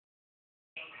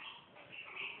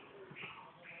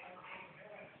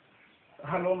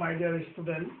Hello, my dear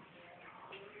student.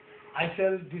 I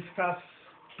shall discuss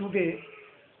today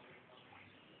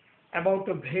about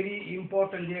a very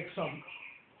important reaction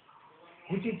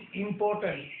which is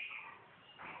important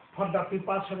for the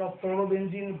preparation of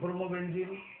chlorobenzene,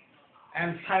 bromobenzene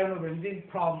and cyanobenzene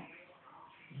from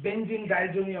benzene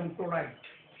diazonium chloride.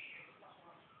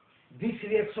 This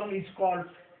reaction is called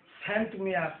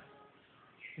sandmeyer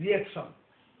reaction.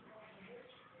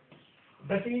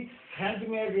 That is,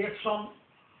 sandmeyer reaction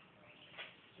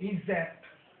is that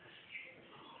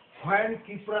when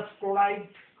Cupraus chloride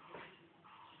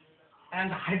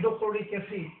and hydrochloric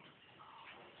acid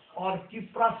or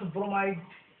Cupraus bromide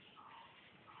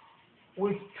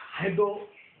with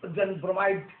hydrogen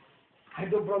bromide,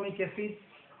 hydrobromic acid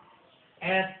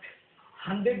at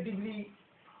 100 degree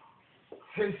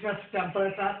Celsius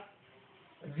temperature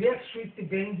reacts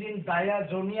with benzene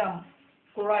diazonium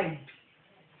chloride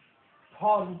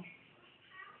form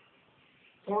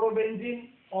chlorobenzene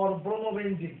or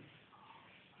bromobenzene.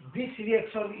 This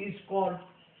reaction is called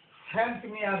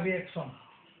sandmeyer reaction.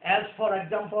 As for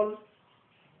example,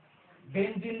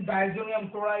 benzene diazonium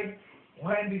chloride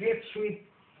when reacts with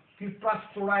Cupraus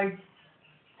chloride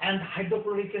and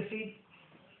hydrochloric acid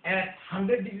at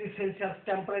 100 degree Celsius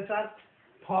temperature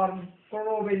form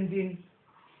chlorobenzene.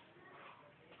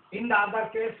 In the other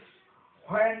case,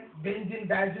 when benzene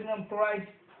diazonium chloride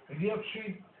reacts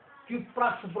with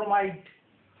Cupraus bromide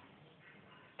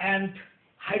and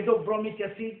hydrobromic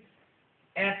acid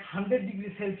at 100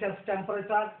 degree Celsius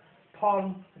temperature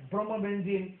form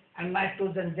bromobenzene and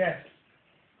nitrogen gas.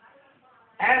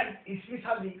 And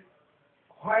especially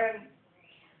when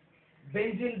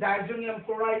benzene diazonium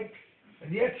chloride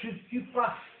reacts with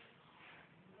Cupraus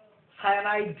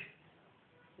cyanide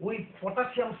with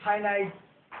potassium cyanide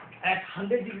at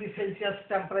 100 degree Celsius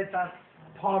temperature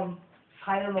form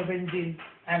cyanobenzene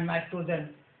and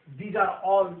nitrogen. These are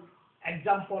all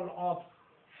examples of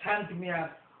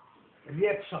sandmeyer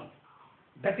reaction.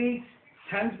 That is,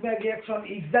 sandmeyer reaction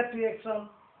is that reaction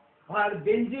where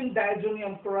benzene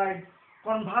diazonium chloride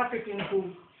converted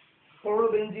into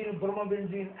chlorobenzene,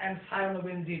 bromobenzene and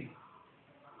cyanobenzene.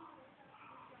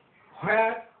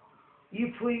 Where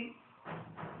if we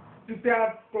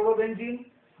prepare chlorobenzene,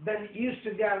 then used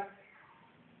to get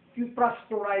Cupraus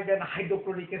chloride and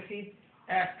hydrochloric acid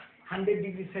at 100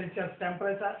 degree Celsius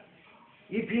temperature.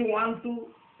 If you want to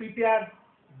prepare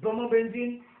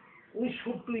bromobenzene, we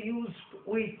should to use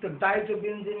with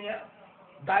diazobenzenium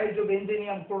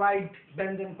chloride,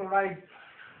 benzene chloride,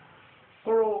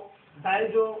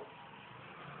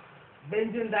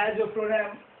 benzene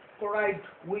diazochlorium chloride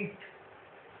with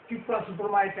Cupraus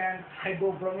bromide and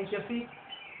hydrobromic acid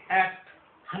at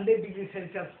 100 degree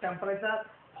Celsius temperature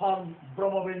form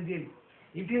bromobenzene.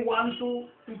 If you want to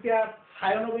prepare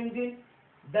cyanobenzene,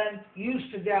 then use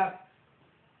the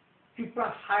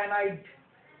Cupraus cyanide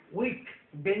with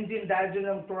benzene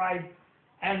diazonium chloride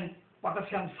and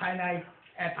potassium cyanide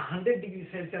at 100 degree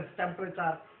Celsius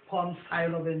temperature form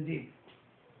cyanobenzene.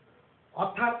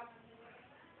 অর্থাৎ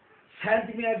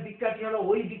Sandmeyer বিক্রিয়াটি হলো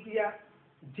ওই বিক্রিয়া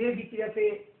যে বিক্রিয়াতে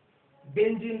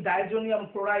benzene diazonium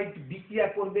chloride বিক্রিয়া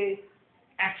করবে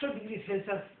 100 degree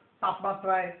Celsius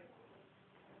তাপমাত্রায়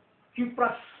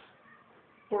Cupraus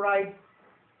chloride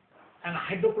and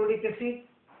hydrochloric acid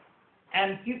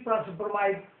and Cupraus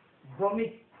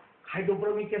bromide,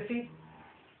 hydrobromic acid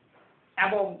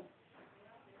এবং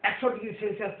 100 degree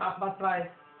Celsius তাপমাত্রায়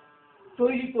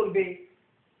তৈরি করবে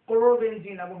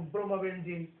ক্লোরোবেনজিন এবং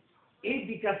ব্রোমোবেনজিন। এই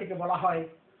বিক্রিয়াটিকে বলা হয়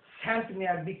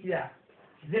স্যান্ডমেয়ার বিক্রিয়া,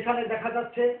 যেখানে দেখা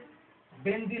যাচ্ছে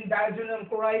benzene diazonium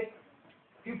chloride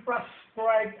Cupraus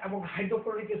chloride এবং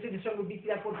হাইড্রোক্লোরিক অ্যাসিডের সঙ্গে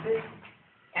বিক্রিয়া করছে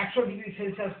 100 ডিগ্রি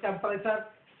সেলসিয়াস টেম্পারেচার,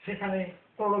 সেখানে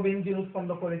ক্লোরোবেনজিন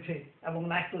উৎপন্ন করেছে এবং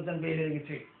নাইট্রোজেন বের হয়ে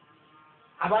গেছে।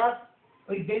 আবার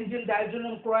ওই বেনজিন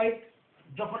ডাইজোনিয়াম ক্লোরাইড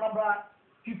যখন আমরা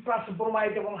Cupraus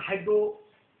ব্রোমাইড এবং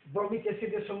হাইড্রোব্রোমিক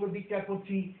অ্যাসিডের সঙ্গে বিক্রিয়া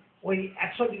করছি ওই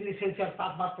 100 ডিগ্রি সেলসিয়াস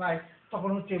তাপমাত্রায়,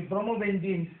 তখন হচ্ছে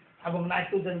ব্রোমোবেনজিন এবং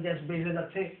নাইট্রোজেন গ্যাস বের হয়ে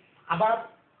যাচ্ছে। আবার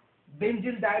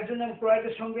বেনজিন ডাইজোনিয়াম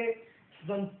ক্লোরাইডের সঙ্গে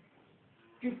যখন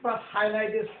Cupraus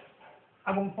সায়ানাইড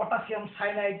এবং পটাশিয়াম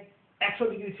সায়ানাইড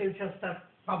 100 ডিগ্রি সেলসিয়াস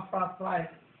তাপমাত্রায়,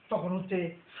 তখন হচ্ছে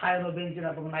সায়ানোবেনজিন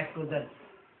এবং নাইট্রোজেন।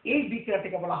 এই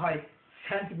বিক্রিয়াটিকে বলা হয়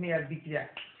স্যান্ডমেয়ার বিক্রিয়া।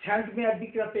 স্যান্ডমেয়ার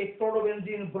বিক্রিয়াতে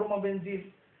ক্লোরোবেনজিন, ব্রোমোবেনজিন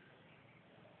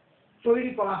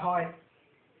তৈরি করা হয়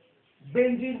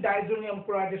বেনজিন ডাইজোনিয়াম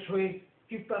ক্লোরাইডের সহিত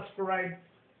Cupraus ক্লোরাইড,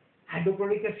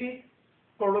 হাইড্রোক্লোরিক অ্যাসিড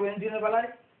ক্লোরোবেনজিনের বেলায়,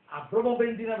 আর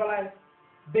ব্রোমোবেনজিনের বেলায়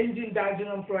benzene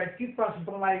diazonium chloride, Cupraus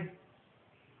bromide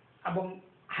এবং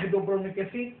হাইড্রোব্রোমিক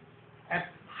অ্যাসিড at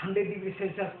 100 ডিগ্রি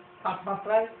সেলসিয়াস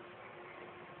তাপমাত্রায়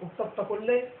উত্তপ্ত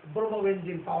করলে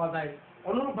ব্রোমোবেনজিন পাওয়া যায়।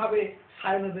 অনুরূপভাবে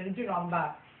সায়ানোবেনজিন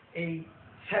আমরা এই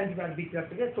স্যান্ডমেয়ার বিক্রিয়া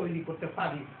থেকে তৈরি করতে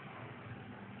পারি।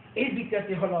 এই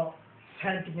বিক্রিয়াটি হলো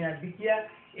স্যান্ডমেয়ার বিক্রিয়া।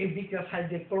 এই বিক্রিয়ার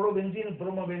সাহায্যে ক্লোরোবেনজিন,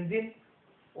 ব্রোমোবেনজিন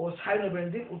ও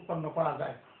সায়ানোবেনজিন উৎপন্ন করা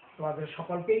যায়। তোমাদের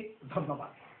সকলকেই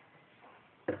ধন্যবাদ।